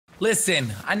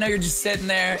Listen, I know you're just sitting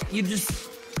there.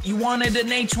 You wanted an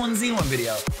H1Z1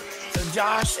 video. So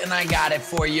Josh and I got it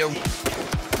for you.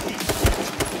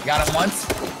 Got it once?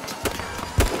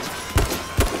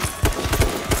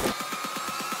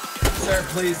 Sir,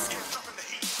 please.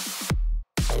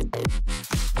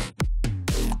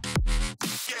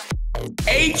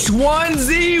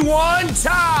 H1Z1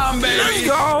 time, baby. Let's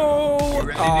go. You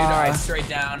ready, dude? All right, straight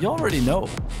down. You already know.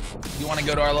 You want to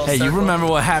go to our little Hey, circle? you remember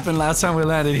what happened last time we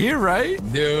landed here, right?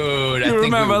 Dude, You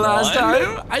remember last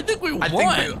time? I think we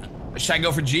won. Should I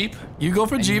go for Jeep? You go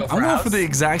for Jeep. I'm going for the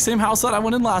exact same house that I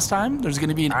went in last time. There's going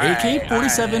to be an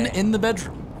AK-47 in the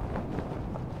bedroom.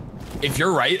 If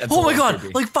you're right, that's oh my god,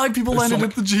 creepy. like 5 people landed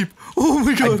at the Jeep. Oh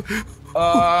my god.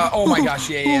 Oh my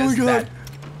gosh, yeah, oh my god. Bad.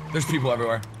 There's people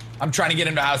everywhere. I'm trying to get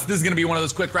into the house. This is gonna be one of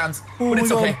those quick rounds, but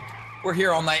it's okay. We're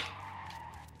here all night.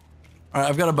 All right,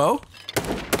 I've got a bow.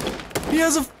 He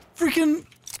has a freaking...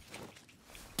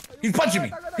 He's punching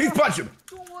me. He's punching me.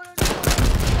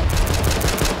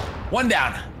 One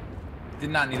down. Did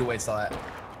not need to waste all that.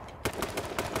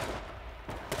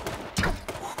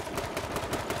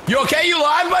 You okay? You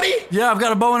alive, buddy? Yeah, I've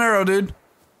got a bow and arrow, dude.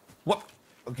 What?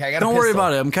 Okay, I got a Don't worry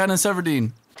about it. I'm kind of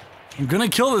Severdeen. I'm gonna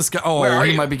kill this guy. Oh,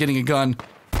 he might be getting a gun.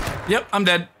 Yep, I'm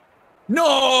dead. No!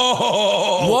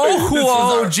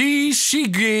 Whoa, gee,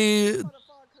 shiggy.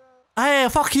 Hey,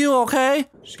 fuck you, okay?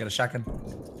 She's got a shotgun.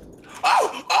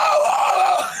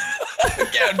 Oh!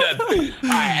 Yeah, I'm dead. All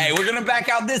right, hey, we're gonna back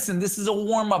out this, and this is a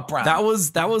warm-up round. That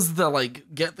was the like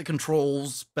get the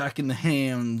controls back in the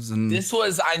hands, and this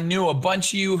was. I knew a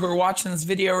bunch of you who are watching this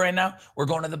video right now. We're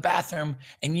going to the bathroom,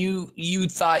 and you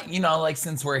thought, you know, like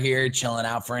since we're here chilling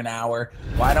out for an hour,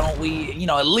 why don't we, you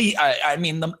know, at least I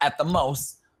mean at the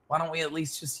most, why don't we at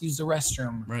least just use the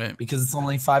restroom? Right. Because it's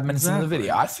only 5 minutes into the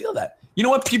video. I feel that. You know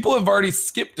what? People have already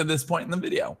skipped to this point in the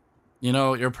video. You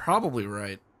know, you're probably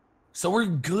right. So we're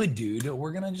good, dude.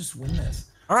 We're gonna just win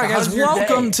this. All right, guys,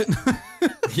 welcome to...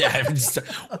 Yeah,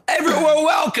 everyone,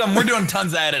 welcome. We're doing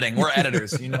tons of editing. We're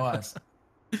editors, you know us.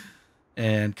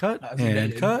 And cut,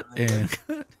 and cut, and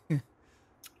cut.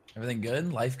 Everything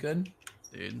good? Life good?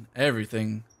 Dude,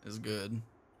 everything is good.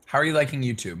 How are you liking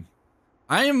YouTube?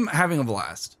 I am having a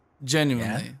blast.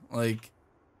 Genuinely. Yeah?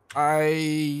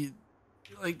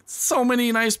 Like so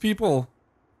many nice people.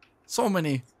 So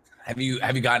many. Have you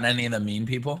gotten any of the mean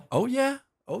people? Oh yeah.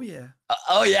 Oh yeah.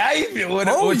 Oh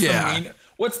yeah.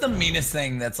 What's the meanest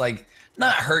thing that's like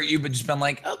not hurt you, but just been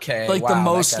like, okay. Like the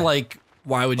most like,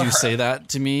 why would you say that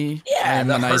to me? Yeah,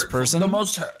 I'm a nice person. The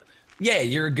most hurt. Yeah,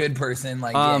 you're a good person.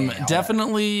 Like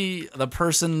definitely the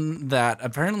person that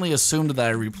apparently assumed that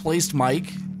I replaced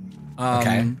Mike.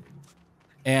 Okay.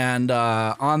 And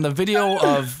on the video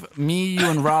of me, you,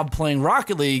 and Rob playing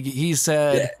Rocket League, he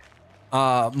said.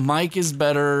 Mike is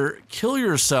better. Kill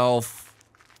yourself,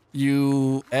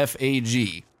 you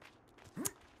FAG.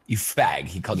 You fag.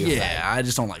 He called you a fag. Yeah, I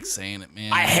just don't like saying it,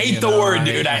 man. I hate the word,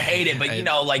 dude. I hate it. But you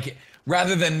know, like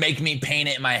rather than make me paint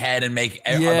it in my head and make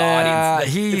the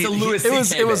audience, it's a Louis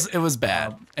C.K. It was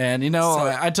bad. And you know,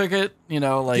 I took it. You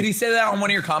know, like. Did he say that on one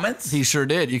of your comments? He sure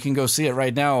did. You can go see it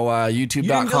right now.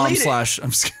 YouTube.com/.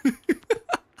 I'm just kidding.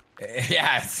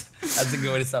 Yes, that's a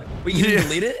good way to stop. But you didn't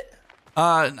delete it.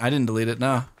 I didn't delete it,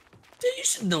 no. Dude, you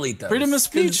should delete those. Freedom of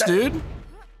speech, dude.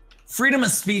 Freedom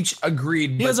of speech,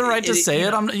 agreed. He has a right to say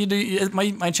it.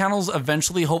 My channel's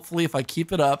eventually, hopefully, if I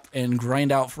keep it up and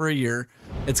grind out for a year,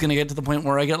 it's gonna get to the point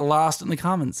where I get lost in the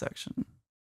comments section.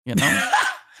 You know,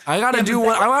 I gotta I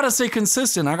gotta stay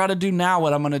consistent. I gotta do now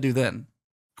what I'm gonna do then.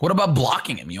 What about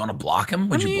blocking him? You want to block him?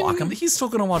 Would you block him? He's still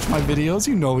gonna watch my videos.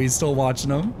 You know, he's still watching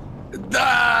them.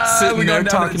 Sitting there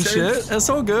talking shit. That's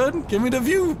so good. Give me the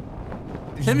view.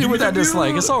 Hit me with that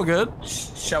dislike. It's all good.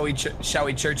 Shall we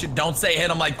church it? Don't say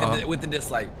hit him like with the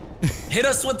dislike. Hit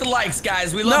us with the likes,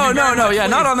 guys. We love you. No. Yeah,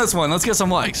 not on this one. Let's get some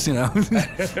likes. You know.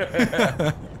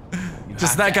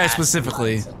 Just that guy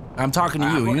specifically. I'm talking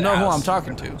to you. You know who I'm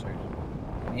talking to.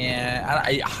 Yeah,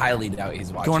 I highly doubt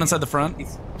he's watching. Going inside the front.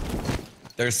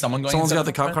 There's someone going. Someone's got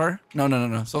the cop car. No.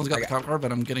 Someone's got the cop car,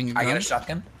 but I'm getting. I got a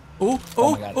shotgun. Oh,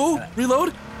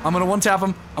 reload. I'm gonna one-tap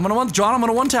him. John, I'm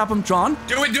gonna one-tap him. John.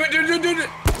 Do it.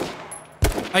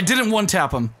 I didn't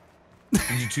one-tap him.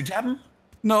 Did you two-tap him?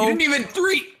 No. You didn't even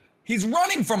three. He's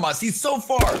running from us. He's so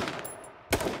far.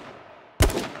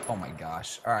 Oh my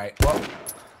gosh. All right, well,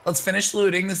 let's finish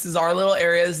looting. This is our little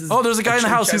area. Oh, there's a guy in the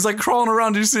house. He's like crawling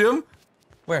around. Do you see him?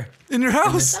 Where? In your house.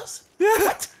 In this house? Yeah.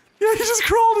 What? Yeah, he just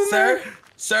crawled in there.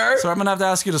 Sir? So I'm gonna have to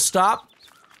ask you to stop.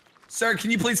 Sir,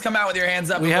 can you please come out with your hands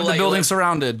up? We have the building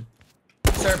surrounded.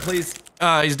 Sir, please.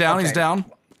 He's down. Okay. He's down.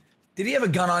 Did he have a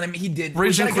gun on him? He did.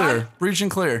 Breach and clear. Breach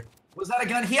and clear. Was that a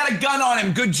gun? He had a gun on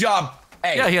him. Good job.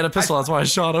 Hey. Yeah, he had a pistol. That's why I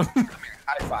shot him. Come here.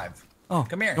 High five. Oh,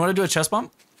 come here. You want to do a chest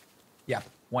bump? Yeah.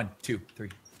 1, 2, 3.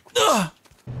 Ugh.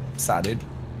 Saw, dude.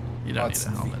 You don't need a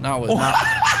helmet. No, What?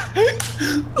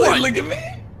 Look at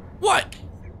me. What?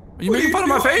 Are you making fun of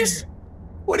my face?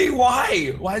 What do you?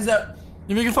 Why? Why is that?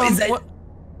 You making fun of that? what?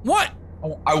 What?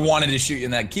 I wanted to shoot you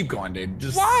in that. Keep going, dude.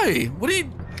 Just why? What do you?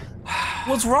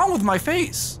 What's wrong with my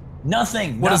face?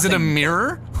 nothing. What is it? A nothing.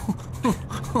 mirror?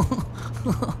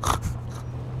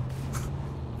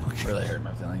 Really hurt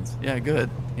my feelings. Yeah, good.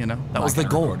 You know that I'm was not the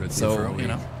gonna goal. record with you So for a you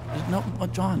know, no,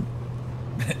 what, John?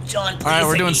 John, please. All right,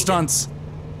 we're doing hate stunts.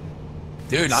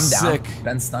 Dude, I'm Sick. down.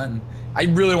 Ben stunned. I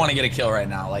really want to get a kill right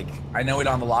now. Like I know we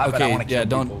don't have a lot, but I Okay, want to kill yeah,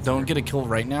 people. don't get a kill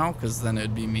right now, because then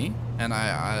it'd be me, and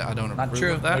I don't Not approve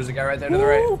true. of that. There's a guy right there to the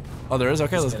right. Oh, there is.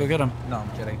 Okay, Just let's go kidding. get him. No,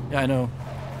 I'm kidding. Yeah, I know.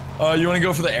 You want to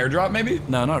go for the airdrop, maybe?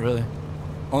 No, not really.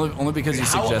 Only because you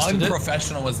How suggested it.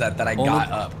 unprofessional was that I Only-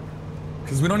 got up?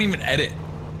 Because we don't even edit.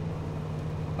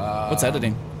 What's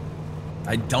editing?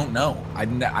 I don't know.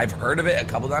 I've heard of it a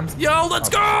couple times. Yo, let's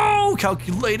go!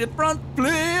 Calculated front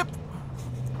flip.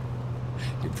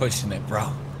 You're pushing it,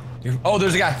 bro. Oh,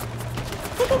 there's a guy.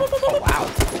 Oh, wow.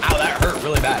 Ow, that hurt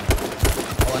really bad.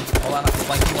 Hold on. I'm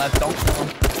flanking left. Don't kill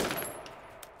him.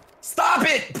 Stop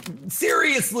it!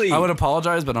 Seriously. I would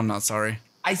apologize, but I'm not sorry.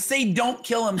 I say don't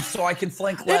kill him so I can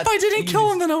flank left. If I didn't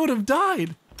kill him, Jeez. then I would have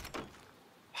died.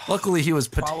 Luckily, he was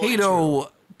Probably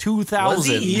potato 2000. Was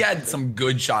he? He had some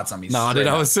good shots on me. Nah, straight dude,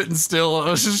 I up. was sitting still. I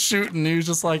was just shooting. He was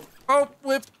just like, oh,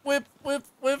 whip, whip, whip,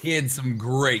 whip. He had some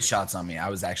great shots on me. I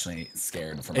was actually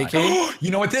scared for my. AK?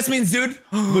 You know what this means, dude?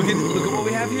 Look at what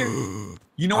we have here.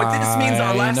 You know what this means?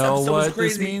 Our last I know episode what was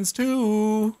crazy. this means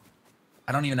too.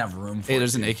 I don't even have room for Hey, it,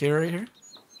 there's an dude. AK right here.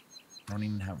 I don't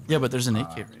even have. Yeah, but there's an AK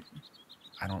right here.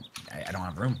 I don't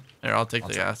have room. Here, I'll take the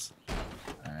take gas. All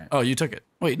right. Oh, you took it.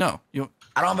 Wait, no. You.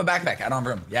 I don't have a backpack. I don't have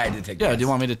room. Yeah, I did take. Yeah. gas. Do you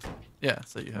want me to? Yeah.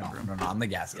 So you have No, room. no, I'm the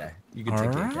gas guy. You can All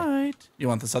take the AK. right. You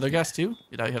want this other gas too?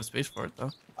 You know you have space for it though.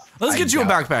 Let's I get you a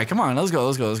doubt- backpack. Come on, let's go.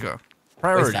 Let's go. Let's go.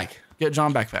 Priority. pack. Get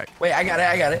John backpack. Wait, I got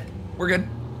it. We're good.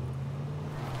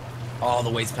 Oh, the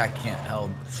waste pack can't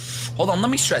hold. Hold on,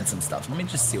 let me shred some stuff. Let me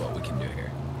just see what we can do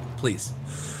here. Please.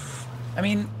 I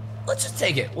mean, let's just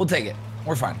take it. We'll take it.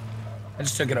 We're fine. I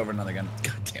just took it over another gun.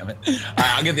 God damn it. All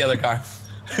right, I'll get the other car.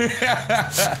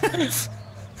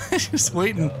 Just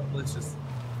waiting. Let's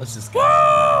just go.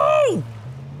 Woo! All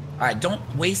right, don't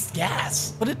waste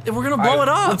gas. But we're gonna All blow right, it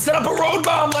up. Let's set up a road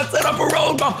bomb. Let's set up a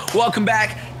road bomb. Welcome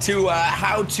back to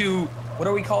how to. What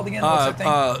are we called again? What's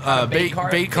that thing? bait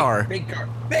car.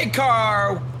 Bait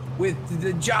car with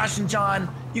the Josh and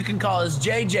John. You can call us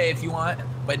JJ if you want,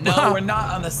 but no, we're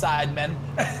not on the side, men.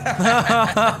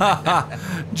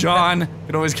 John,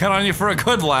 could always count on you for a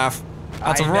good laugh.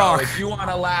 That's I a know, rock. if you want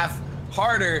to laugh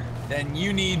harder, then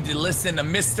you need to listen to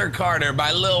Mr. Carter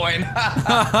by Lil Wayne.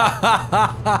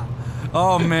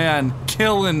 Oh man,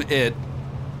 killing it.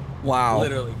 Wow.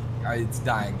 Literally, it's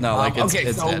dying. No, like it's okay.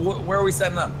 it's So dead. where are we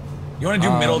setting up? You want to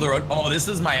do middle of the road? Oh, this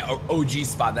is my OG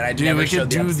spot that I Dude, never we showed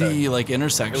could the do episode. the like It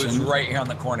intersection. was right here on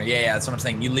the corner. Yeah, that's what I'm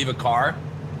saying. You leave a car,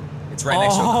 it's right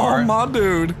next to a car. Oh my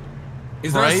dude.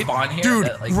 Is there Right? a spawn here? Dude,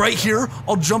 that, like, right here,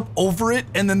 I'll jump over it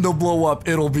and then they'll blow up.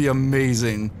 It'll be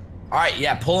amazing. All right,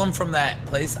 yeah, pull them from that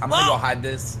place. I'm gonna Oh! go hide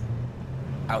this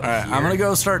out All right, here. I'm gonna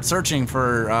go start searching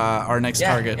for our next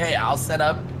target. Yeah, I'll set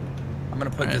up. I'm gonna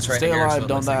put All right, this right stay here. alive, so it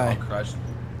don't looks like die. I'm crushed.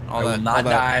 All I will that, not all that,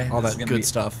 die. all This that is gonna good be-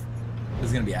 stuff. This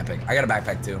is gonna be epic. I got a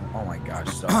backpack too. Oh my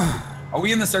gosh. So, are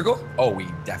we in the circle? Oh, we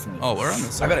definitely. Oh, we're on the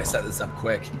I better circle. set this up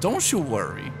quick. Don't you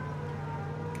worry.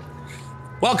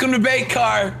 Welcome to Bait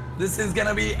Car. This is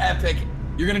gonna be epic.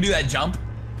 You're gonna do that jump.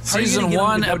 How are you Season gonna get 'em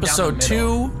 1, to go down the episode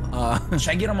middle? 2.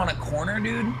 Should I get him on a corner,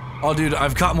 dude? Oh, dude,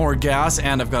 I've got more gas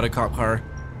and I've got a cop car.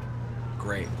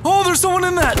 Great. Oh, there's someone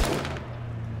in that.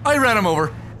 I ran him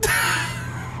over.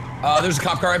 There's a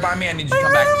cop car right by me. I need you to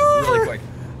come back really quick.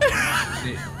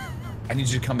 I need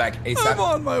you to come back I'm ASAP,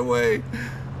 on my way.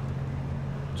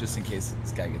 just in case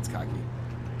this guy gets cocky.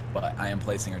 But I am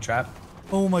placing a trap.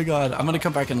 Oh my god, I'm gonna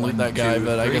come back and loot 1, that guy, 2,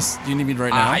 but I 3. guess, do you need me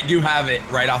right now? I do have it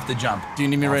right off the jump. Do you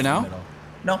need me Off right the now? middle.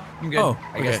 No, I'm good. Oh,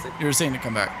 I okay. guess. You were saying to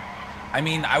come back. I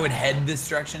mean, I would head this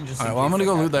direction just. Alright, in well, I'm case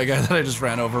gonna go I loot that guy that I just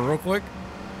ran over real quick.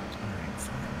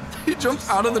 He jumped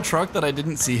out of the truck that I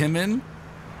didn't see him in,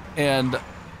 and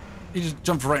he just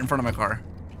jumped right in front of my car.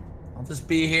 I'll just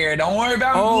be here. Don't worry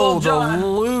about Oh, Lil John. the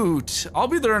loot. I'll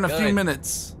be there in a few Good.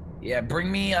 minutes. Yeah,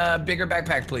 bring me a bigger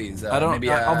backpack, please. I don't. Maybe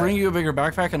I'll bring you a bigger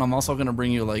backpack, and I'm also gonna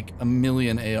bring you like a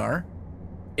million AR.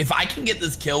 If I can get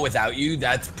this kill without you,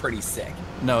 that's pretty sick.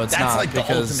 No, it's That's not like the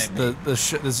because ultimate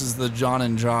this is the John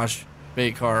and Josh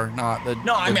bait car, not the.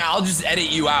 No, I mean I'll just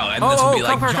edit you out, and Oh, this will be cop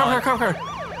like car, John. cop car, cop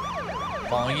car.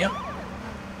 Following you?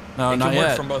 No, it not can work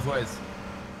yet. from both ways.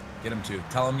 Get him to.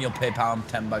 Tell him you'll PayPal him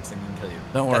 $10 and he can kill you.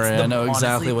 Don't worry, I know exactly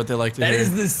honestly, what they like to hear. That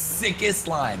is the sickest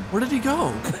line. Where did he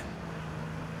go?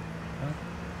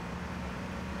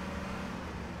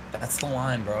 That's the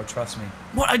line, bro. Trust me.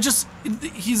 What?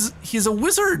 He's a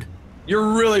wizard.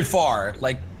 You're really far.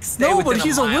 Like, stay No, within but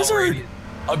he's a mile wizard. radius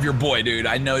of your boy, dude.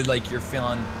 I know, like, you're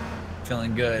feeling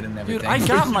good and everything. Dude, I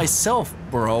got myself,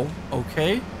 bro.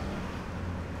 Okay.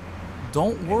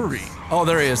 Don't worry. Oh,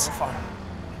 there he is.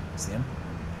 See him?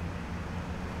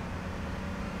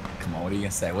 Come on, what are you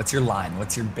gonna say? What's your line?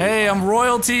 What's your big Hey, line? I'm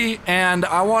royalty, and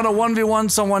I want to 1v1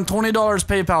 someone. $20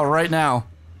 PayPal right now.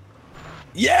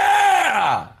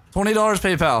 Yeah! $20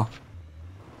 PayPal.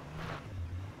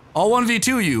 I'll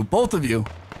 1v2 you, both of you.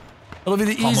 It'll be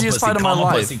the easiest fight of my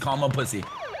life. Calm a pussy.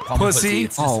 Pussy?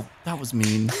 Oh, that was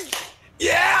mean.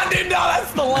 Yeah, dude, no,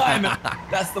 that's the line.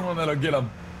 That's the one that'll get him.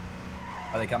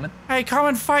 Are they coming? Hey, come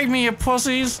and fight me, you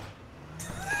pussies.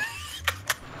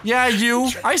 Yeah, you.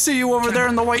 I see you over there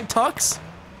in the white tux.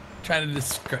 Trying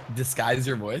to disguise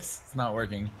your voice. It's not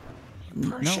working.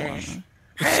 No.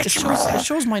 It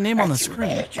shows my name on the screen.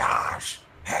 Hey, Josh.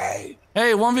 Hey.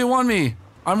 Hey, 1v1 me.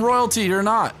 I'm royalty, you're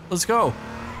not. Let's go.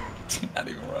 Not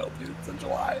even royalty. It's in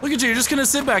July. Look at you, you're just gonna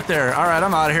sit back there. All right,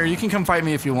 I'm out of here. You can come fight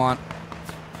me if you want.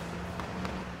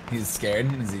 He's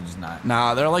scared? Is he just not?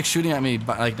 Nah, they're like shooting at me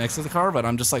like next to the car, but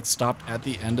I'm just like stopped at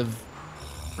the end of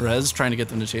res trying to get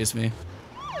them to chase me.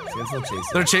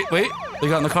 They're wait, they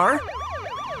got in the car?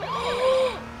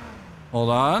 Hold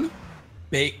on.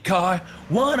 Bait car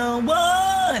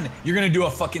 101. You're gonna do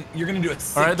a sick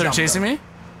all right, they're jump, chasing me?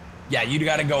 Yeah, you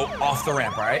gotta go off the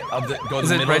ramp, all right? Go to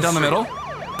the middle. Right down the middle?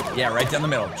 Yeah, right down the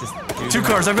middle. Just two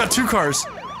cars, I've got two cars.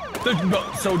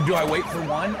 So do I wait for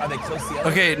one? Are they close to the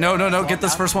other? Okay, no, get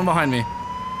this first one behind me.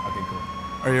 Okay, cool.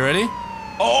 Are you ready?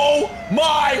 Oh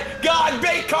my God,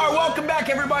 bait car, welcome back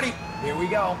everybody. Here we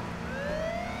go.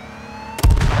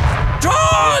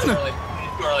 John! It's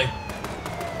too early.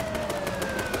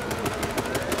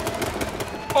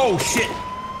 Oh shit.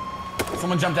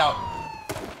 Someone jumped out.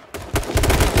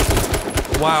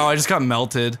 Wow, I just got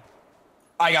melted.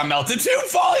 I got melted too,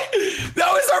 Folly.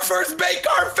 That was our first bait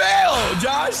car fail,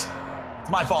 Josh. It's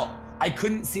my fault. I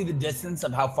couldn't see the distance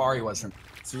of how far he was from me.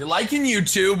 So you're liking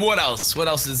YouTube. What else? What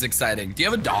else is exciting? Do you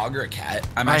have a dog or a cat?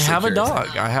 I have a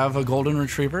dog. I have a golden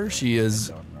retriever. She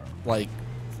is like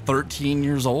 13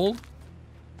 years old.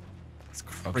 It's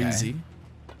crazy. Okay.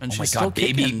 And oh she's my still God,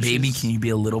 baby, kicking. can you be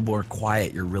a little more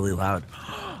quiet? You're really loud.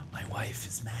 My wife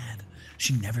is mad.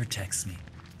 She never texts me.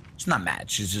 She's not mad.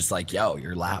 She's just like, yo,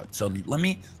 you're loud. So let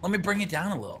me bring it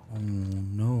down a little. Oh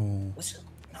no.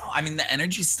 No, I mean the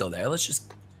energy's still there. Let's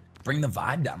just bring the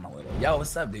vibe down a little. Yo,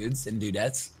 what's up, dudes and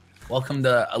dudettes? Welcome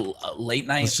to a late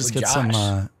night. Let's just with get Josh.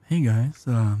 some. Hey guys.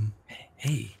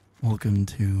 Hey. Welcome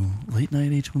to Late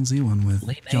Night H1Z1 with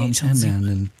Late Night John H1Z1.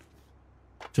 Sandman and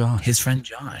Josh. His friend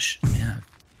Josh. Yeah.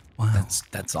 Wow.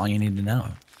 That's all you need to know.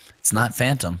 It's not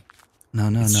Phantom. No,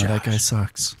 It's that guy Josh.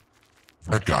 sucks.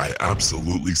 That guy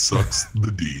absolutely sucks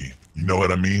the D. You know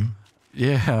what I mean?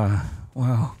 Yeah.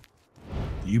 Wow.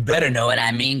 You better know what I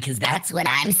mean. mean, because that's what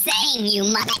I'm saying, you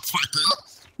mother trucker.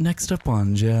 Next up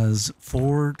on Jazz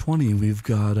 420, we've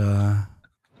got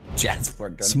Jazz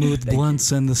 420. Smooth Thank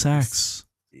Blunts and the Sax.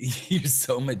 you. You're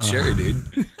so mature, dude.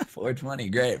 420,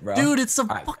 great, bro. Dude, it's a All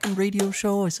right. fucking radio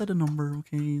show. I said a number,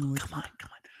 okay? Like, Come on.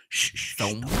 Shh.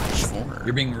 so much more.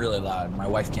 You're being really loud. My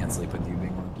wife can't sleep with you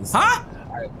being loud. Huh?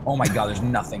 All right. Oh my God, there's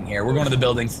nothing here. We're going to the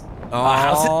buildings.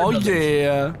 house in the Oh, buildings.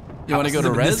 yeah. You want to go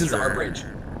to Res? This is our or- bridge.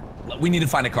 We need to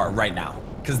find a car right now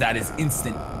because that is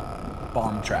instant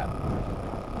bomb trap.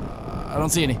 I don't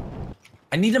see any.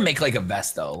 I need to make like a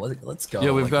vest though. Let's go.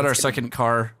 Yeah, we've Like, got our let's get- second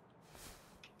car.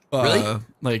 Really?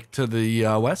 Like to the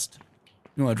west.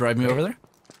 You want to drive me over there?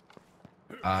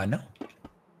 No,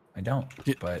 I don't.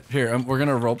 Yeah, But Here, we're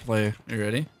gonna role play. You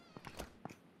ready?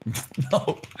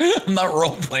 no, I'm not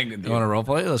role playing with You you. want to role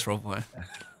play? Let's role play.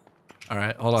 All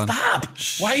right, hold on. Stop!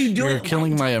 Why are you doing? You're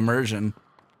killing my immersion.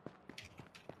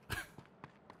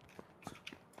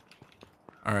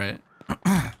 All right.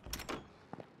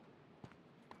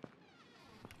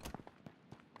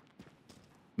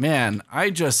 Man,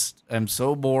 I just am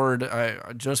so bored.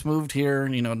 I just moved here,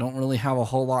 you know, don't really have a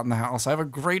whole lot in the house. I have a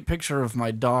great picture of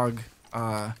my dog,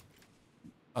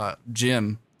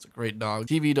 Jim. It's a great dog.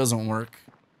 TV doesn't work,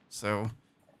 so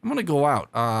I'm gonna go out.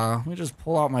 Let me just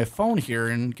pull out my phone here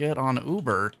and get on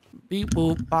Uber. Beep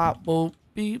boop, bop boop,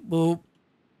 beep boop.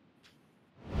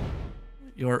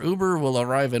 Your Uber will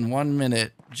arrive in 1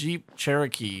 minute. Jeep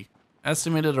Cherokee.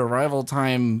 Estimated arrival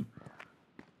time,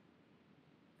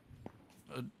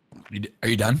 Are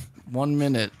you done? 1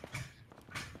 minute.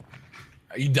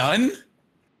 Are you done?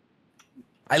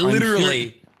 I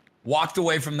literally walked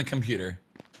away from the computer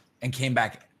and came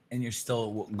back, and you're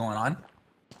still going on?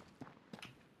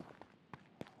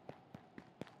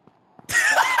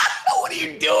 What are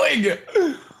you doing?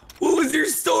 What was your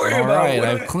story about? All right,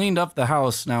 I've cleaned up the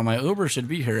house. Now my Uber should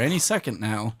be here any second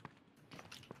now.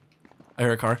 I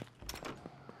hear a car.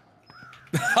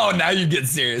 Oh, now you get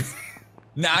serious.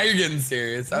 Now you're getting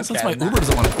serious. Okay, Since my Uber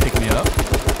doesn't want to pick me up.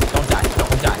 Don't die.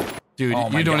 Don't die. Dude,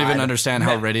 you don't even understand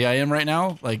how ready I am right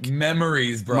now. Like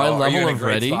memories, bro. My level of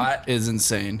ready is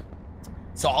insane.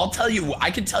 So I'll tell you, I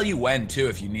can tell you when too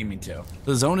if you need me to.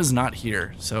 The zone is not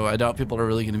here, so I doubt people are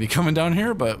really going to be coming down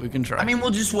here, but we can try. I mean, we'll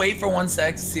just wait for 1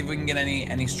 sec to see if we can get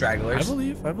any stragglers. I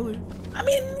believe. I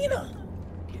mean, you know,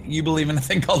 you believe in a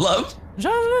thing called love?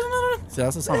 See,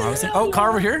 that's the song I was thinking. Oh, car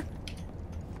over here.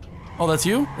 Oh, that's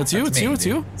you? It's you? It's you?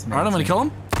 All right, I'm going to kill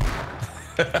him.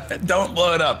 Don't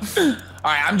blow it up. All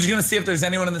right, I'm just going to see if there's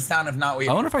anyone in this town. If not, we...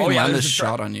 I wonder if I can land this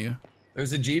shot on you.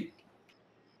 There's a Jeep.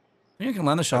 Think you can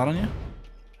land a shot on you?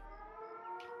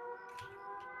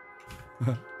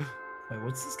 Wait,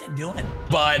 what's this guy doing?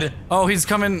 Bud. Oh, he's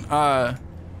coming,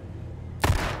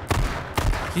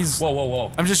 he's...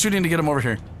 Whoa. I'm just shooting to get him over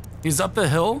here. He's up the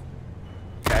hill.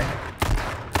 Okay.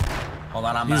 Hold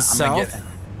on, I'm south. gonna get...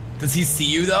 Does he see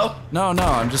you, though? No,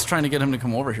 I'm just trying to get him to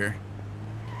come over here.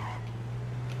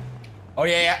 Oh,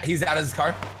 yeah, he's out of his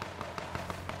car.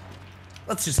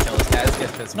 Let's just kill this guy. This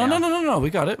guy's pissed me off. No, we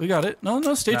got it.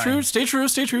 No, stay true. Stay true.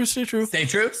 Stay true? Stay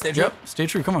true? Yep, stay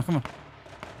true. Come on.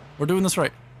 We're doing this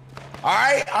right. All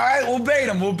right, we'll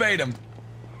bait him.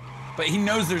 But he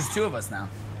knows there's 2 of us now.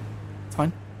 It's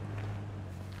fine.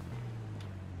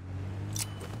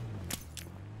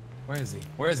 Where is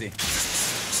he?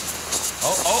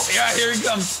 Oh, yeah, here he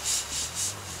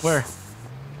comes. Where?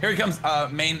 Here he comes.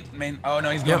 Main. Oh, no,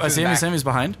 he's going Yep, I see him. He's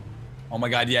behind. Oh my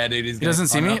God, yeah, dude. He doesn't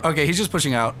see me? No. Okay, he's just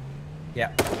pushing out.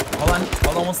 Yeah.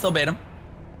 Hold on, we'll still bait him.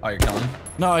 Oh, you're killing him?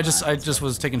 No, I just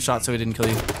was taking shots so he didn't kill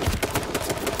you.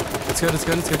 It's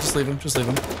good. Just leave him.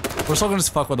 We're still gonna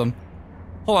just fuck with him.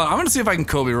 Hold on, I'm gonna see if I can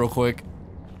Kobe real quick.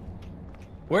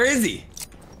 Where is he?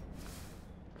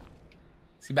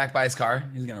 Is he back by his car?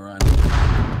 He's gonna run.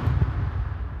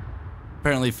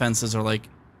 Apparently fences are like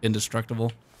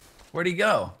indestructible. Where'd he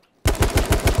go?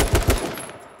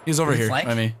 He's over here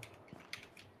by me.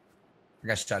 I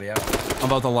got shot out. I'm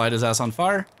about to light his ass on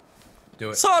fire.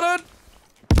 Do it. Saw it!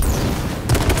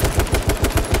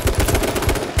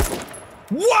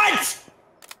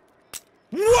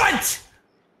 What?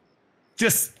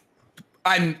 Just,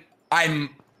 I'm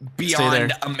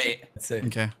beyond amazed. Okay.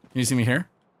 Can you see me here?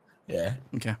 Yeah.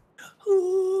 Okay.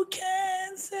 Who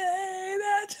can say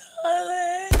that,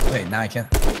 darling? Wait, now I can't.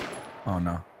 Oh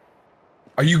no.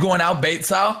 Are you going out bait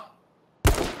style?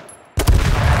 Going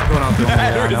out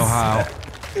I know how.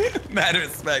 Mad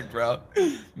respect, bro.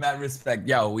 Mad respect.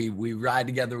 Yo, we ride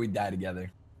together, we die together.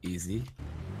 Easy.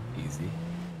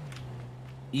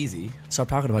 Stop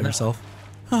talking about yourself.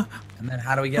 And then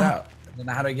how do we get out?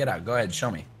 Go ahead,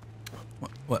 show me.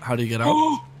 What? How do you get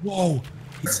out? Whoa.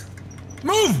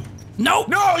 Move! No,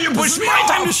 you pushed me my off!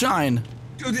 time to shine.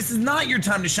 Dude, this is not your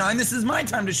time to shine. This is my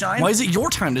time to shine. Why is it your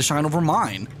time to shine over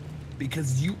mine?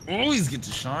 Because you always get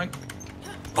to shine.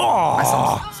 Oh! I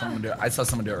saw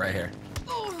someone do it right here.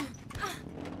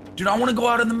 Dude, I want to go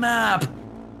out on the map.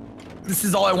 This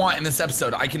is all I want in this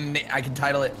episode. I can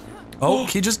title it. Oh,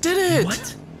 he just did it.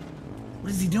 What?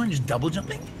 What is he doing? Just double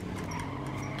jumping?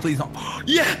 Please don't.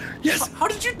 Yeah. Yes. How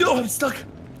did you? No, I'm stuck.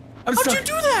 How'd you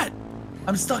do that?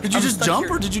 I'm stuck. Did you just jump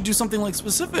or did you do something like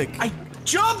specific? I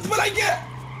jumped, but I get.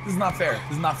 This is not fair.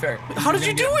 How did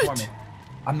you do it?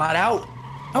 I'm not out.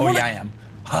 Yeah, I am.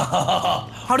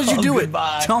 How did you do it?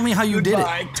 Tell me how you did it.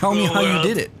 Tell me how you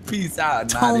did it. Peace out.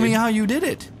 Tell me how you did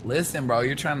it. Listen, bro,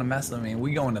 you're trying to mess with me.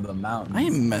 We going to the mountains. I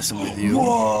ain't messing with you.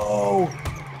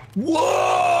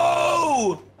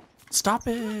 Whoa! Stop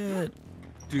it.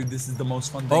 Dude, this is the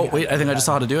most fun thing. Oh, wait, I think I just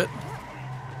saw how to do it.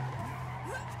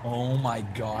 Oh my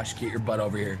gosh, get your butt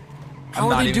over here. How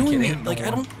are they doing it? Like,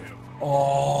 I don't...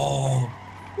 Oh.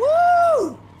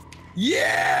 Woo!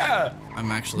 Yeah!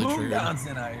 I'm actually moon triggered.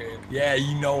 bouncing out here. Yeah,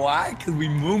 you know why? Because we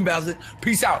moon bouncing.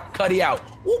 Peace out. Cuddy out.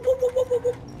 Whoop, whoop, whoop, whoop,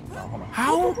 whoop. Oh, hold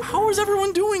on. How is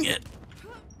everyone doing it?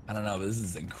 I don't know, but this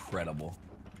is incredible.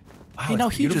 Wow, hey, no,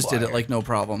 he just did it like no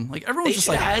problem. Like everyone's just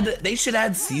like they should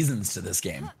add seasons to this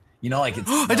game. You know, like it's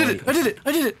I did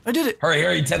it.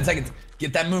 Hurry, 10 seconds.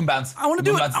 Get that moon bounce. I want to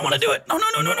do it. I want to do it. No.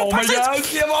 Oh my god,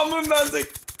 see him all moon bouncing.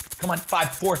 Come on,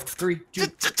 5, 4, 3, 2,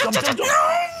 jump.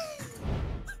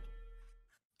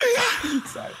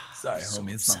 Sorry,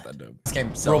 homie. It's not that dope. This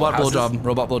game, so robot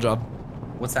blowjob.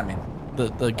 What's that mean?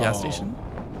 The gas station.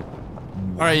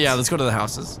 All right, yeah, let's go to the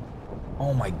houses.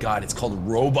 Oh my God, it's called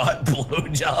Robot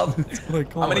Blowjob.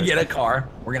 I'm gonna get a car.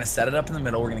 We're gonna set it up in the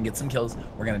middle. We're gonna get some kills.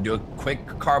 We're gonna do a quick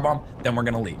car bomb. Then we're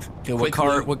gonna leave. Okay, what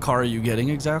car are you getting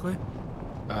exactly?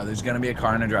 There's gonna be a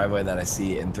car in a driveway that I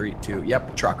see in 3, 2.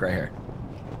 Yep, truck right here.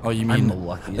 Oh, you I'm mean the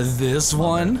luckiest this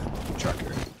one?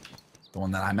 Trucker. The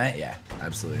one that I met? Yeah,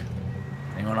 absolutely.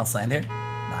 Anyone else land here?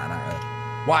 Nah,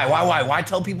 not really. Why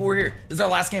tell people we're here? This is our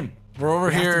last game. We're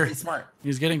over here. We have to play smart.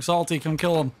 He's getting salty. Come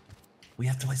kill him. We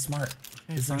have to play smart.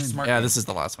 This is our Fine. smart Yeah, game. this is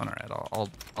the last one. All right,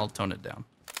 I'll tone it down.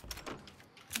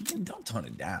 Don't tone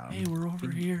it down. Hey, we're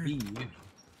over here.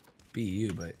 Be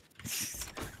you, but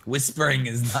whispering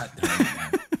is not toning it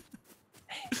down.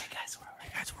 Hey guys,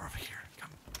 We're over here. Come.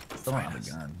 still don't have a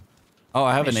gun. Oh,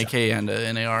 I have an AK and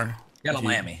an AR. You gotta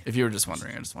land me. If you were just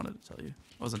wondering, I just wanted to tell you.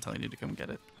 I wasn't telling you to come get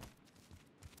it.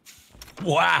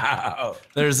 Wow.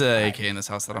 There's a AK in this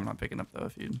house that I'm not picking up though.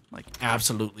 If you like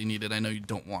absolutely need it, I know you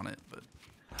don't want it, but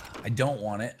I don't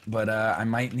want it, but I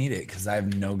might need it because I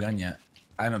have no gun yet.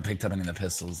 I haven't picked up any of the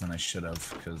pistols, and I should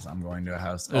have because I'm going to a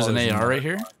house. There's an AR right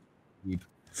here.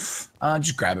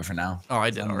 Just grab it for now. Oh, I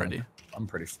did already. I'm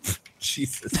pretty.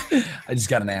 Jesus. I just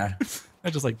got an AR. I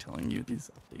just like telling you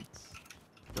these updates.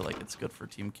 I feel like it's good for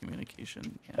team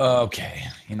communication. Okay.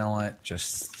 You know what?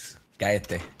 Just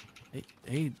cállate.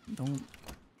 Hey, don't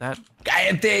that.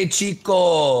 Cállate,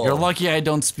 chico. You're lucky I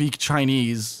don't speak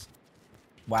Chinese.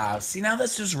 Wow. See, now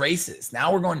that's just racist.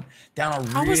 Now we're going down a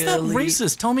How really... is that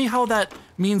racist? Tell me how that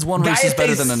means one race is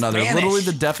better than another. Spanish. Literally,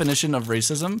 the definition of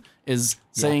racism is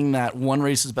saying that one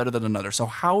race is better than another. So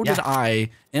how did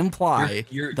I imply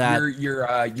that you're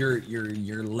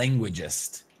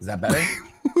languageist? Is that better?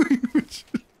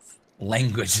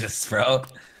 Languageist, bro.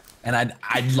 And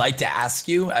I'd like to ask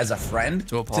you as a friend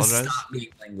to apologize. To stop being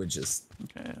languageist.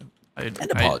 Okay.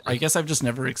 I guess I've just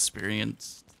never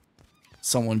experienced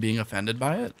someone being offended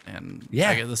by it, and yeah,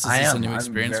 I guess this is just a new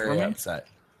experience for me. Upset.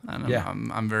 And yeah,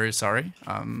 I'm very sorry.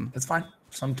 It's fine.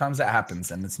 Sometimes that happens,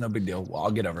 and it's no big deal. Well,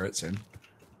 I'll get over it soon.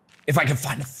 If I can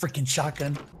find a freaking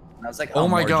shotgun. And I was like, oh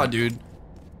my god, dude,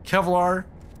 Kevlar,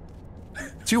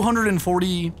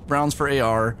 240 rounds for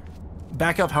AR,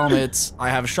 backup helmets. I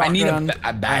have a shotgun. I need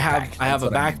a backpack.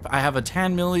 I have a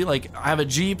 10 milli. Like I have a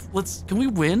Jeep. Can we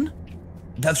win?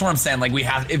 That's what I'm saying. Like we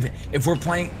have, if we're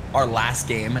playing our last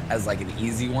game as like an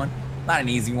easy one, not an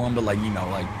easy one, but like, you know,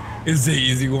 like it's the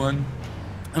easy one.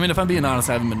 I mean, if I'm being honest,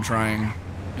 I haven't been trying.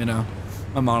 You know,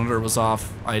 my monitor was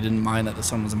off. I didn't mind that the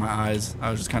sun was in my eyes.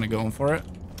 I was just kind of going for it.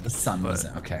 The sun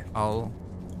wasn't okay. I'll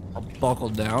buckle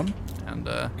down, and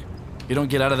you don't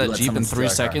get out of that Jeep in 3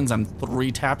 seconds. I'm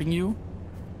 3-tapping you.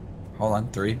 Hold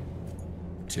on, 3,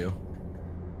 2,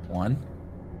 1.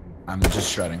 I'm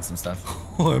just shredding some stuff.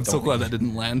 Oh, I'm so glad that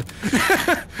didn't land.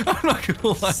 I'm not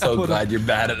gonna lie. So glad you're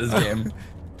bad at this game.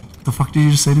 The fuck did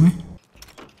you just say to me?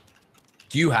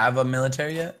 Do you have a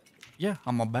military yet? Yeah,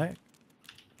 I'm on back.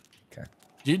 Okay.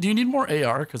 Do you need more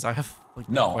AR? Because I have like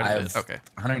no, I have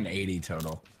 180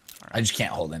 total. Right. I just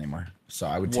can't hold anymore, so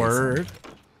I would take Word.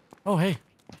 Some. Oh hey.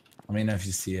 Let me know if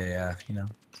you see a you know,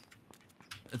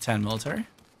 a 10 military.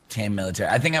 10 military.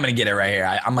 I think I'm gonna get it right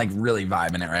here. I'm like really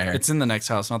vibing it right here. It's in the next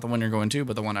house, not the one you're going to,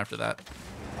 but the one after that.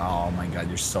 Oh my god,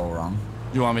 you're so wrong.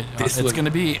 You want me? It's gonna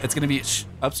be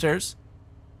upstairs.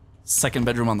 Second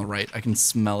bedroom on the right. I can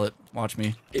smell it. Watch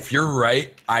me. If you're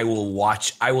right, I will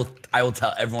watch. I will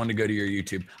tell everyone to go to your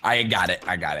YouTube. I got it.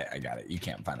 You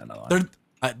can't find another one.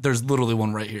 There's literally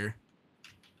one right here.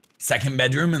 Second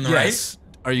bedroom in the right?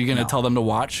 Are you gonna tell them to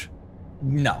watch?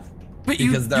 No. But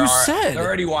because you said they're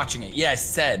already watching it. Yeah, I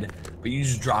said, but you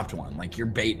just dropped one. Like you're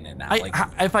baiting it now.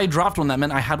 If I dropped one, that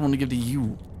meant I had one to give to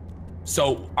you.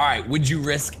 So, all right, would you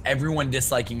risk everyone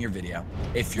disliking your video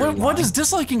if you're lying? What does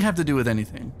disliking have to do with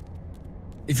anything?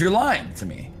 If you're lying to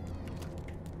me.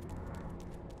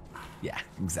 Yeah,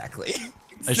 exactly.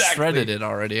 I shredded it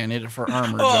already. I need it for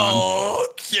armor, John.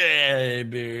 Okay,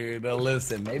 dude.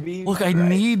 Listen, maybe. Look, I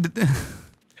need.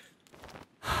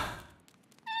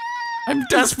 I'm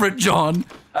desperate, John.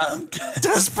 I'm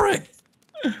desperate.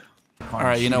 All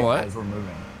right, you know what? Guys, we're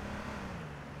moving.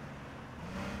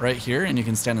 Right here, and you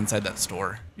can stand inside that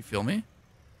store. You feel me?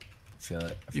 Feel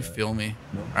it. You feel me?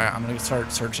 Nope. All right, I'm gonna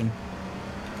start searching.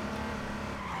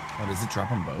 Oh, does it drop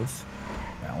them both?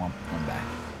 Yeah, I want one back.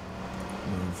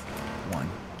 Move one.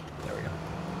 There we go.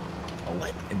 Oh,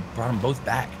 what? It brought them both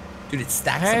back. Dude, it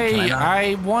stacks them. Hey,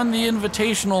 I won the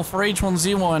invitational for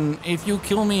H1Z1. If you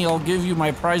kill me, I'll give you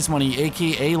my prize money,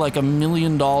 aka like $1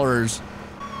 million.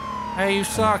 Hey, you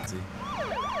suck.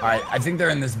 All right, I think they're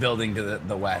in this building to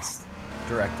the west,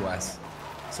 direct west.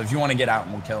 So if you want to get out,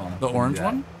 and we'll kill them. The orange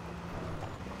one?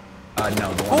 No,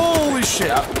 the one. Holy shit!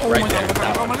 Yep, Oh right my there.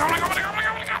 god! Oh my god! Oh my god! Oh my god!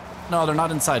 No, they're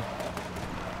not inside.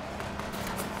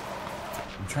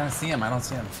 I'm trying to see him. I don't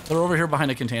see him. They're over here behind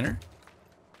a container.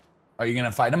 Are you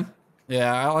gonna fight him?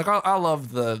 Yeah, I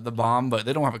love the bomb, but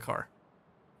they don't have a car.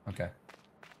 Okay.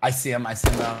 I see him. I see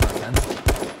him down on the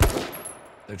fence.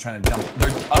 They're trying to jump. They're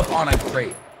up on a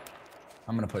crate.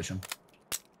 I'm gonna push him.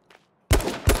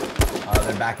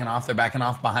 They're backing off. They're backing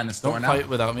off behind the store Don't now. fight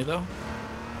without me though.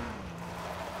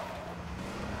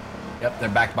 Yep, they're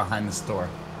back behind the store.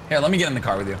 Here, let me get in the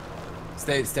car with you.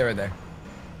 Stay right there.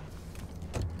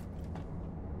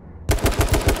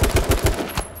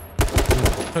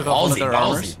 Took off one of their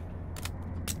armors.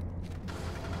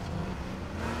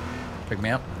 Pick me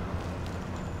up.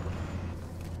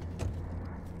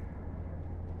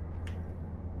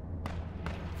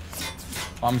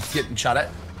 Oh, I'm just getting shot at.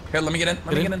 Here, let me get in.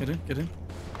 Get in.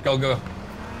 Go.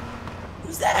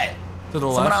 Who's that? To the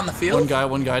left. Someone on the field?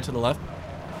 One guy to the left.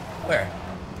 Where?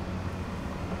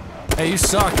 Hey, you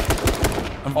suck.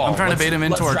 I'm trying to bait him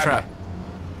into our trap.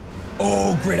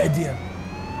 Oh, great idea.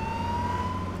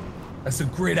 That's a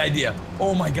great idea.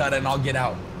 Oh my god, and I'll get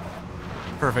out.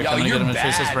 Perfect. Yo, I'm gonna get him to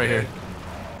chase us right dude. here.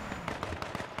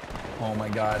 Oh my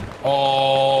god.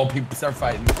 Oh, people start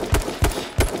fighting.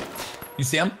 You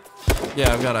see him?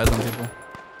 Yeah, I've got eyes on people.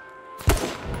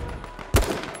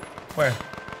 Where?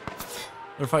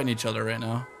 They're fighting each other right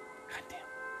now. God damn.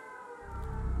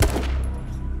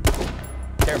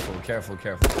 Careful.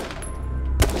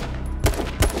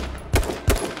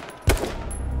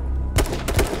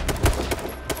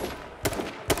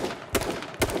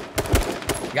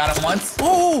 Got him once.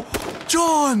 Oh,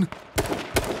 John!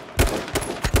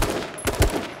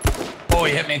 Oh,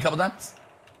 he hit me a couple times.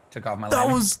 Took off my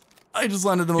landing. I just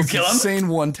landed the most kill him? insane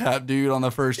one tap, dude, on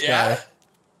the first Yeah. guy.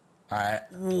 All right.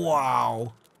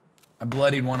 Wow. I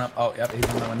bloodied one up. Oh, yep, he's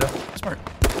in the window. Smart.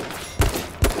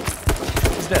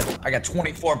 He's dead. I got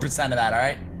 24% of that, all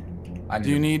right? Do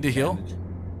you need to heal?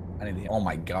 I need to heal. Oh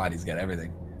my god, he's got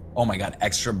everything. Oh my god,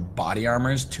 extra body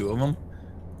armors, 2 of them.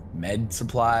 Med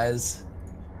supplies.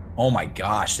 Oh my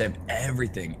gosh, they have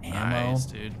everything. Ammo. Nice,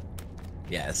 dude.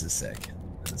 Yeah, this is sick.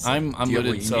 I'm Do you have what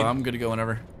looted, you so need? I'm good to go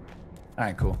whenever. All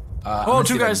right, cool. I'm Oh, gonna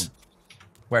 2 see if I guys. can-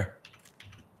 Where?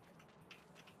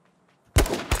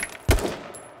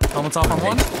 Helmet's off on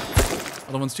one.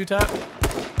 Other one's 2 tap.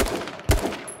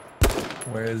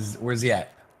 Where's he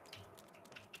at?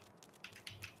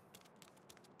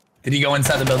 Did he go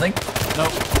inside the building?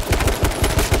 Nope.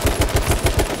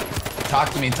 Talk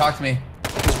to me.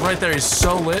 He's right there. He's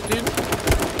so lit, dude.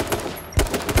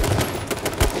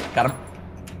 Got him.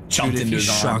 Jumped Dude, if into he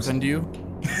his arms. shotgunned you,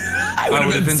 I I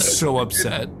would have been so so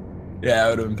upset. Yeah, I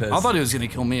would have been pissed. I thought he was gonna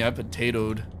kill me. I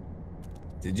potatoed.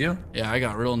 Did you? Yeah, I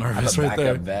got real I have nervous a right backup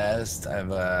there. vest. I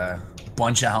have a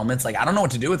bunch of helmets. Like, I don't know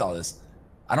what to do with all this.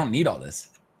 I don't need all this.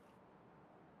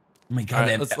 Oh my god. All right,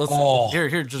 they- let's oh,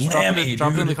 here, just Lammy,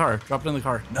 drop it in dude. the car. Drop it in the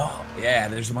car. No. Yeah,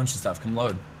 there's a bunch of stuff. Come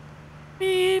load.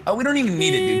 Beep. Oh, we don't even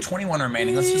need it, dude. 21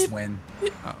 remaining. Let's just win.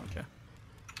 Oh, okay.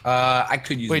 I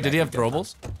could use. Wait, did he have backup.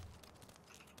 throwables?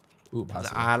 Ooh,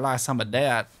 possibly. I like some of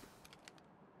that.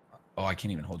 Oh, I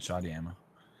can't even hold shoddy ammo.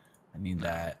 I need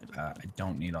that. I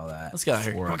don't need all that. Let's get out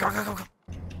of here. Or- Go. All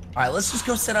right, let's just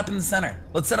go set up in the center.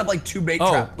 Let's set up like 2 bait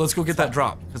Oh, traps. let's go get that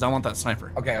drop because I want that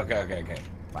sniper. Okay.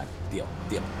 Fine. Deal.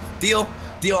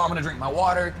 I'm gonna drink my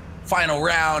water. Final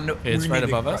round. Okay, it's We're right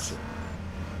gonna above crush us. it.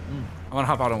 I'm gonna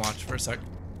hop out and watch for a sec.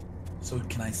 So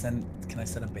can I set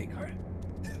a bait card?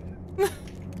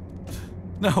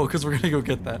 No, because we're gonna go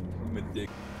get that.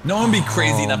 No one be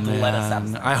crazy Oh, enough to let us have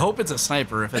man. some. I hope it's a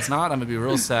sniper. If it's not, I'm gonna be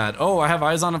real sad. Oh, I have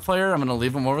eyes on a player. I'm gonna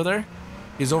leave him over there.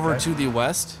 He's over Okay. to the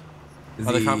west. Is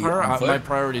Of the he cop car. on foot? My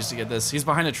priority is to get this. He's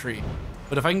behind a tree.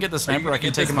 But if I can get the sniper, gonna I can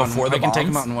get take this him out. before the I can take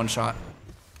him bombs? out in one shot.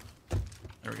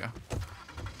 There we go.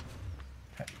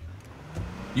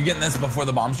 You getting this before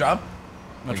the bombs drop?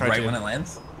 I'm gonna Like try right to. when it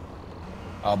lands?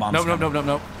 Oh, bombs. Nope.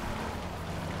 coming.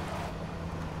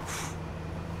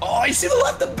 Oh, I should have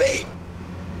left the bait.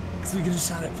 Because we could have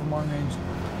shot it from long range.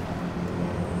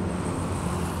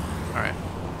 All right.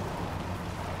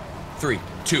 3,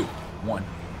 2, 1.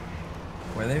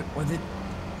 Where they?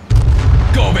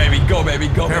 Go, baby.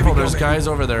 Careful, there's guys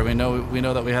over there. We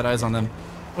know that we had eyes on them.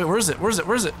 Wait, where is it?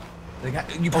 They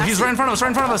got, you Oh, passed he's it. right in front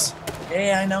of us.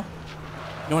 Yeah, I know.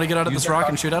 You want to get out of Use this that rock car.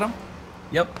 and shoot at him?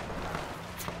 Yep.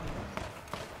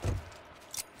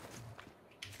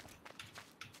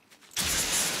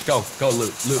 Go,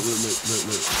 loot.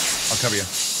 I'll cover you.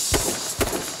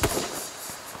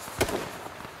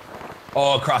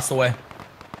 Oh, across the way.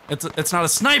 It's not a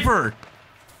sniper.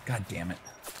 God damn it.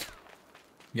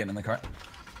 Getting in the car.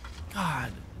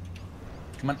 God,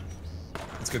 Come on.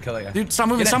 Let's go kill that guy. dude, stop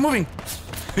moving! Get Stop in. moving!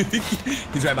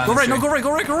 He's right behind. Go right, tree. no, go right,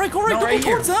 go right, go right, go right, No, go right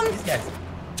towards here. them. These guys.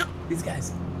 These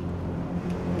guys.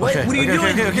 What? Okay, What are you doing?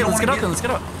 Okay, You don't let's get wanna up then. Let's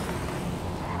get up.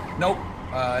 Nope.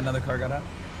 Another car got out.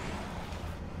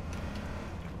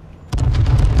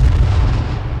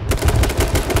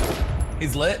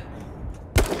 He's lit.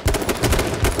 He's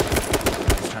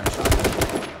trying to shot him.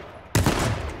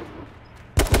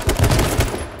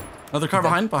 Another car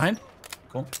behind.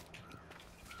 Cool.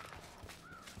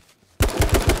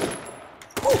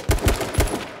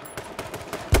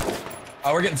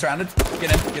 Oh, we're getting surrounded.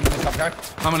 Get in the cop car.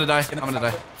 I'm gonna die. I'm gonna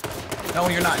die. No,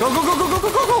 you're not. Go.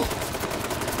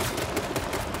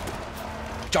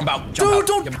 Jump out. Jump Dude, out.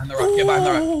 don't. Get behind the rock. Get behind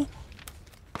the rock.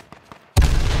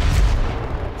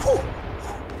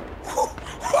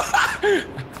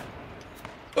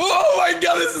 Oh my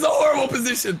god, this is a horrible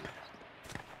position.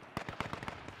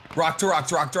 Rock to rock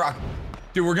to rock to rock.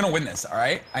 Dude, we're gonna win this, all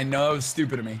right? I know it was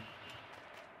stupid of me.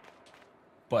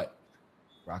 But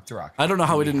rock to rock. I don't know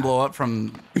how we didn't blow up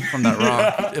from that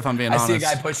rock, if I'm being honest. I see a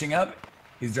guy pushing up.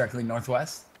 He's directly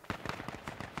northwest.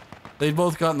 They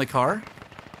both got in the car?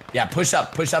 Yeah, push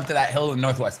up to that hill in the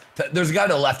northwest. There's a guy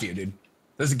to the left of you, dude.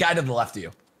 There's a guy to the left of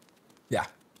you. Yeah.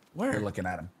 Where? You're looking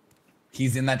at him.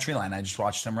 He's in that tree line. I just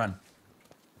watched him run.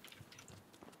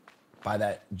 By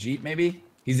that Jeep, maybe?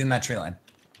 He's in that tree line.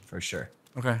 For sure.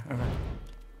 Okay.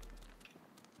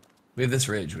 We have this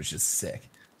ridge, which is sick.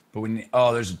 But we need,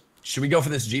 should we go for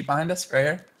this Jeep behind us right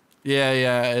here?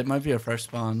 Yeah, it might be a fresh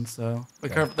spawn, so.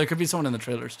 There could be someone in the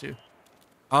trailers too.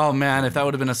 Oh man, if that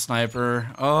would have been a sniper.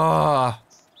 Oh.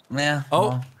 Yeah. Oh.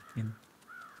 Well,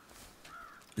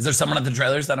 is there someone at the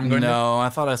trailers that I'm going to? No, I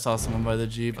thought I saw someone by the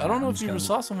Jeep. I don't know if you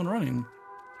saw someone running. I'm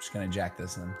just going to jack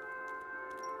this in.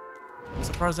 I'm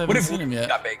surprised I haven't seen him yet.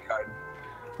 Got bait card?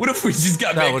 What if we just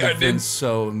got That bait would card, have been dude?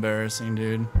 so embarrassing,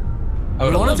 dude. I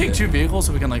We would want to take 2 vehicles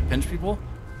so we can like pinch people.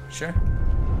 Sure.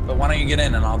 But why don't you get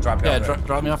in and I'll drop you off there.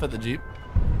 Drop me off at the Jeep.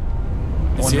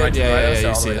 The one see right it? to the right, Yeah, so you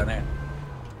all the see way it. down there.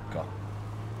 Cool.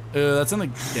 That's in the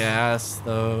gas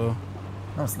though.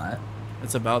 No, it's not.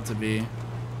 It's about to be.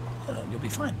 You'll be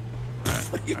fine.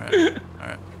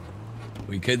 Alright.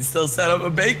 We could still set up a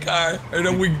bait car. Or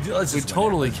no, let's We just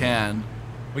totally can.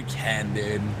 We can,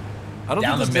 dude. I don't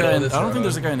Down think the middle of this I don't think road.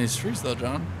 there's a guy in these streets though,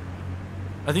 John.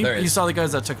 I think There you is. saw the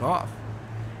guys that took off.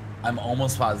 I'm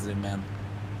almost positive, man.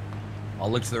 I'll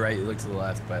look to the right, you look to the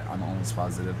left, but I'm almost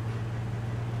positive.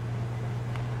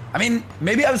 I mean,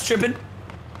 maybe I was tripping.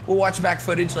 We'll watch back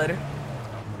footage later.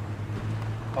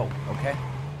 Oh, okay.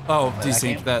 Oh, Play that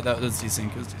desync. game? That was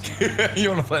desync. It was desync. You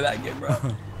want to play that game, bro?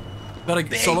 Got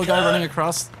a solo guy running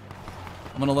across.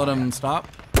 I'm gonna let him stop.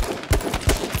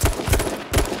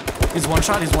 He's one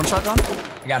shot, John.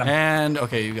 I got him. And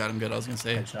okay, you got him good. I was gonna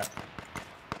say. Headshot.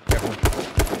 Careful.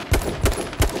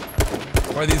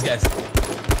 Where are these guys?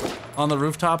 On the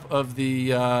rooftop of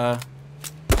the Oh,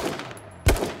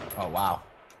 wow.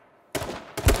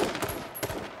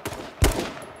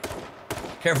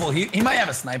 Careful, he might have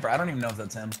a sniper. I don't even know if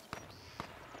that's him.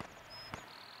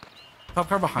 cop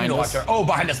car I need behind to us. watch our, oh,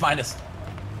 behind us. Behind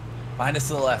us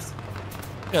to the left.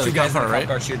 Yeah, Two the guys cop in car, the cop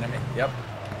car right? shooting at me. Yep.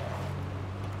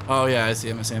 Oh yeah, I see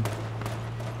him.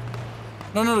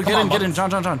 No, Come get on, in, Bugs.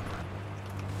 John.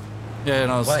 Yeah,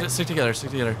 no, What? stick together.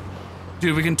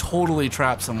 Dude, we can totally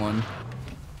trap someone.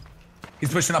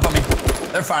 He's pushing up on me.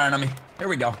 They're firing on me. Here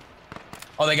we go.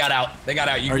 Oh, they got out.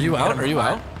 Are you out? Are you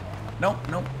out? Nope.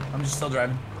 I'm just still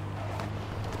driving.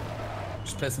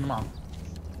 Just pissing them off.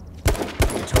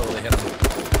 You totally hit him.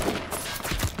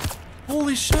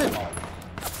 Holy shit!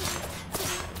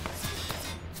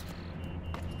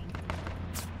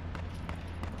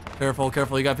 Careful.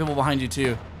 You got people behind you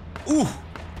too. Ooh,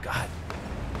 God.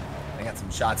 I got some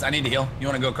shots. I need to heal. You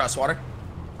want to go across water?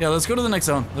 Yeah, let's go to the next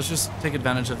zone. Let's just take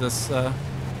advantage of this. We're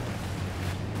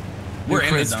in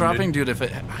the crates zone, dropping, dude.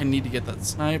 I need to get that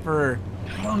sniper.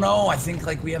 I don't know. I think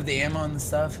like we have the ammo and the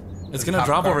stuff. It's gonna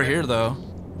drop over here though.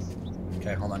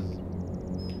 Okay, hold on.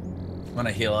 I'm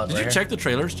gonna heal up. Did right you here. check the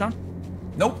trailers, John?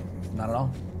 Nope, not at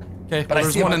all. Okay, But well, I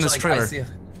there's see a one in bunch this of, like, trailer.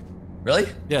 Really?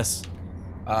 Yes.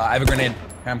 I have a grenade. Here,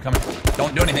 I'm coming.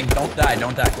 Don't do anything. Don't die. I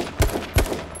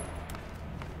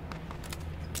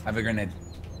have a grenade.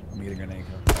 Let me get a grenade.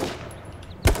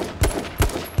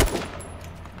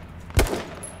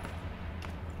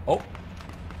 Oh.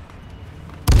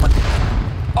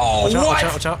 Oh, Watch what?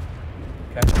 out, watch out.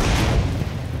 Okay.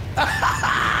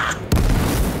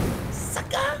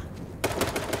 Sucker.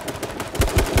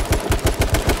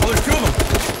 Oh, there's 2 of them.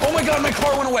 Oh my God, my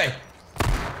car went away.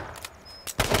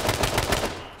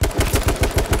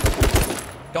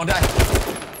 Don't die.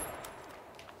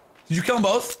 Did you kill them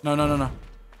both? No.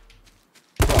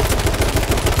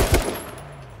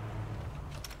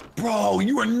 Bro,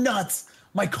 you were nuts.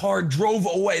 My car drove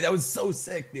away. That was so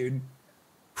sick, dude.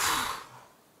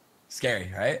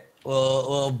 Scary, right? A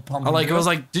little pump. I was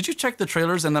like, did you check the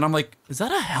trailers? And then I'm like, is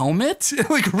that a helmet?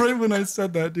 Like right when I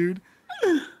said that, dude.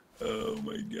 Oh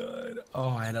my god. Oh,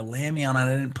 I had a lammy on. I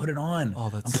didn't put it on. Oh,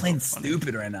 that's I'm playing so funny.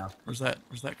 stupid right now. Where's that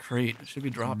crate? It should be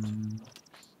dropped.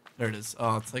 There it is.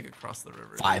 Oh, it's like across the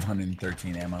river.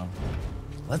 513 ammo.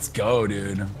 Let's go,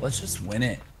 dude. Let's just win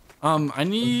it. I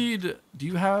need. Do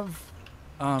you have?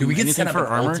 Do we get anything set up for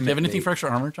an armor? Do you have ultimate anything bait? for extra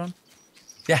armor, John?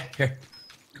 Yeah, here.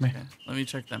 Come here. Okay, let me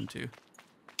check them too.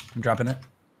 I'm dropping it.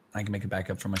 I can make a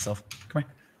backup for myself. Come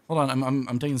here. Hold on,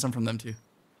 I'm taking some from them too.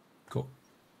 Cool.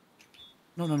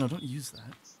 No, don't use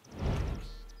that.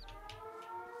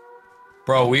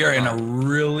 Bro, we are in a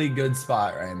really good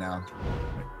spot right now.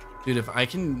 Dude, if I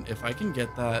can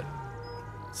get that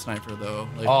sniper though.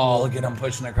 Like, Oh, look at them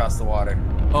pushing across the water.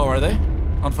 oh, are they?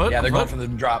 On foot? Yeah, On they're going foot? for the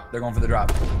drop. They're going for the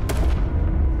drop.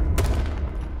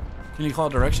 Can you call a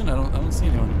direction? I don't see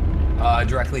anyone.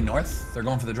 Directly north. They're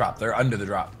going for the drop. They're under the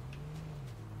drop.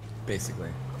 Basically.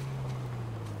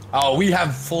 Oh, we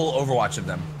have full overwatch of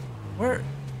them. Where?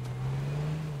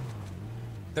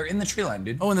 They're in the tree line,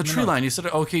 dude. Oh, in the tree No. line. You said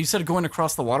okay. You said going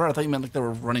across the water. I thought you meant like they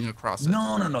were running across it.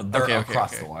 No. They're Okay,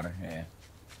 across okay. the water. Yeah.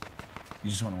 You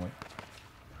just want to wait.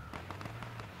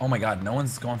 Oh my god, no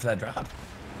one's going for that drop.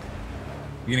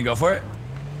 You gonna go for it?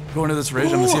 Go into this ridge.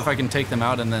 I'm gonna see if I can take them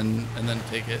out and then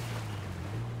take it.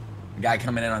 A guy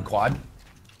coming in on quad.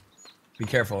 Be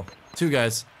careful. 2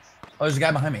 guys. Oh, there's a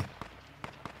guy behind me.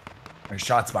 There's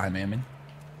shots behind me, I mean.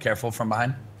 Careful from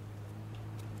behind. Do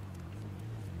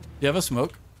you have a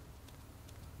smoke?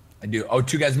 I do. Oh,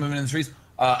 2 guys moving in the trees.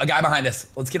 A guy behind us.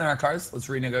 Let's get in our cars. Let's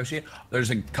renegotiate. There's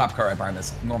a cop car right behind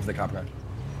us. I'm going for the cop car.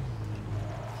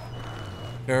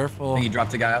 Careful. I think he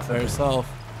dropped a guy off. By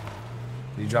yourself.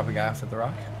 Did you drop a guy off at the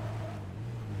rock?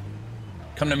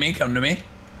 Come to me, come to me.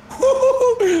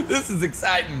 Woo-hoo-hoo. This is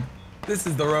exciting. This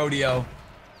is the rodeo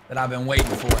that I've been waiting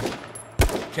for.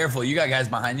 Careful, you got guys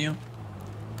behind you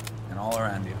and all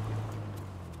around you.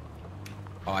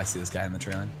 Oh, I see this guy in the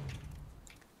tree line.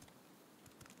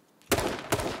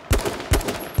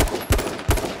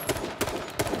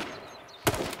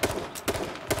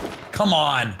 Come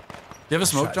on. Do you have a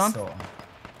smoke, John?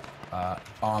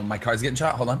 My car's getting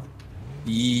shot. Hold on.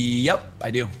 Yep,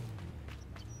 I do.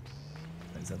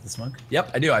 Is that the smoke? Yep,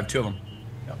 I do. I have 2 of them.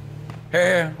 Yep.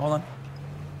 Here, hold on.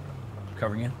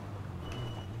 Covering you.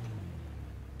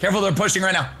 Careful, they're pushing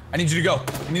right now. I need you to go.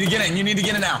 You need to get in. You need to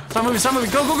get in now. Stop moving.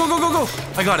 Go.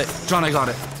 I got it. John, I got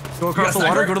it. Go across the got a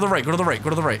water. sniper? Go to the right. Go to the right. Go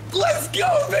to the right. Let's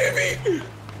go, baby.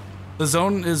 The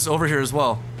zone is over here as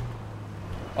well.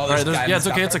 Oh, All right. a guy in Yeah,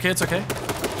 the it's okay. stop there.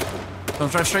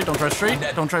 Don't drive straight. Don't drive straight.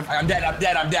 Dead. Don't drive. I'm dead.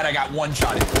 I got 1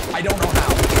 shot in. I don't know how.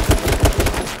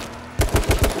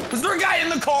 Was there a guy in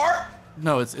the car?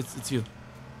 No, it's you.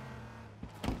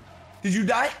 Did you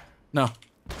die? No.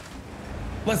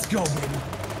 Let's go, baby.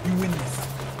 You win this.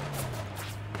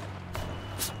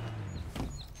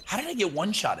 How did I get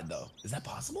 1-shotted though? Is that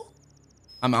possible?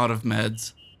 I'm out of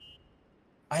meds.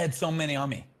 I had so many on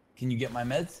me. Can you get my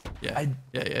meds? Yeah.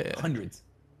 Yeah. Hundreds.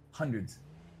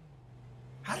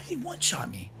 How did he 1-shot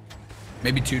me?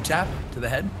 Maybe 2-tap to the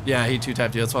head? Yeah, he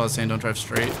 2-tapped you. That's why I was saying don't drive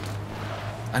straight.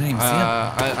 I didn't even see him.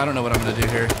 I don't know what I'm gonna do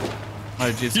here.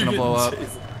 My G's gonna blow up.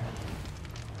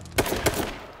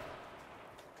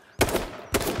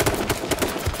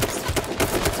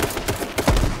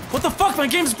 What the fuck? My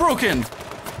game's broken.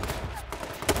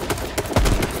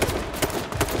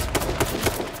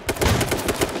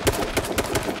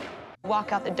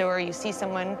 Walk out the door, you see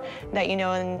someone that you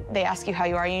know, and they ask you how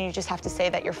you are, and you just have to say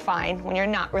that you're fine when you're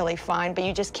not really fine, but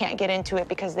you just can't get into it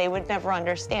because they would never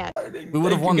understand. We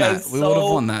would have won that. We would have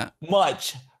won that.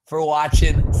 Much for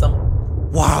watching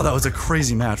some. Wow, that was a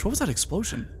crazy match. What was that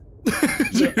explosion?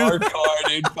 Our car,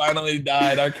 dude, finally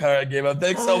died. Our car gave up.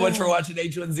 Thanks so much for watching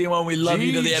H1Z1. We love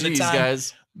you to the end of GGs, time.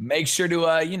 guys. Make sure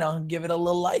to, give it a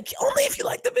little like. Only if you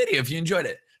liked the video, if you enjoyed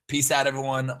it. Peace out,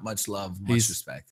 everyone. Much love, much Peace. respect.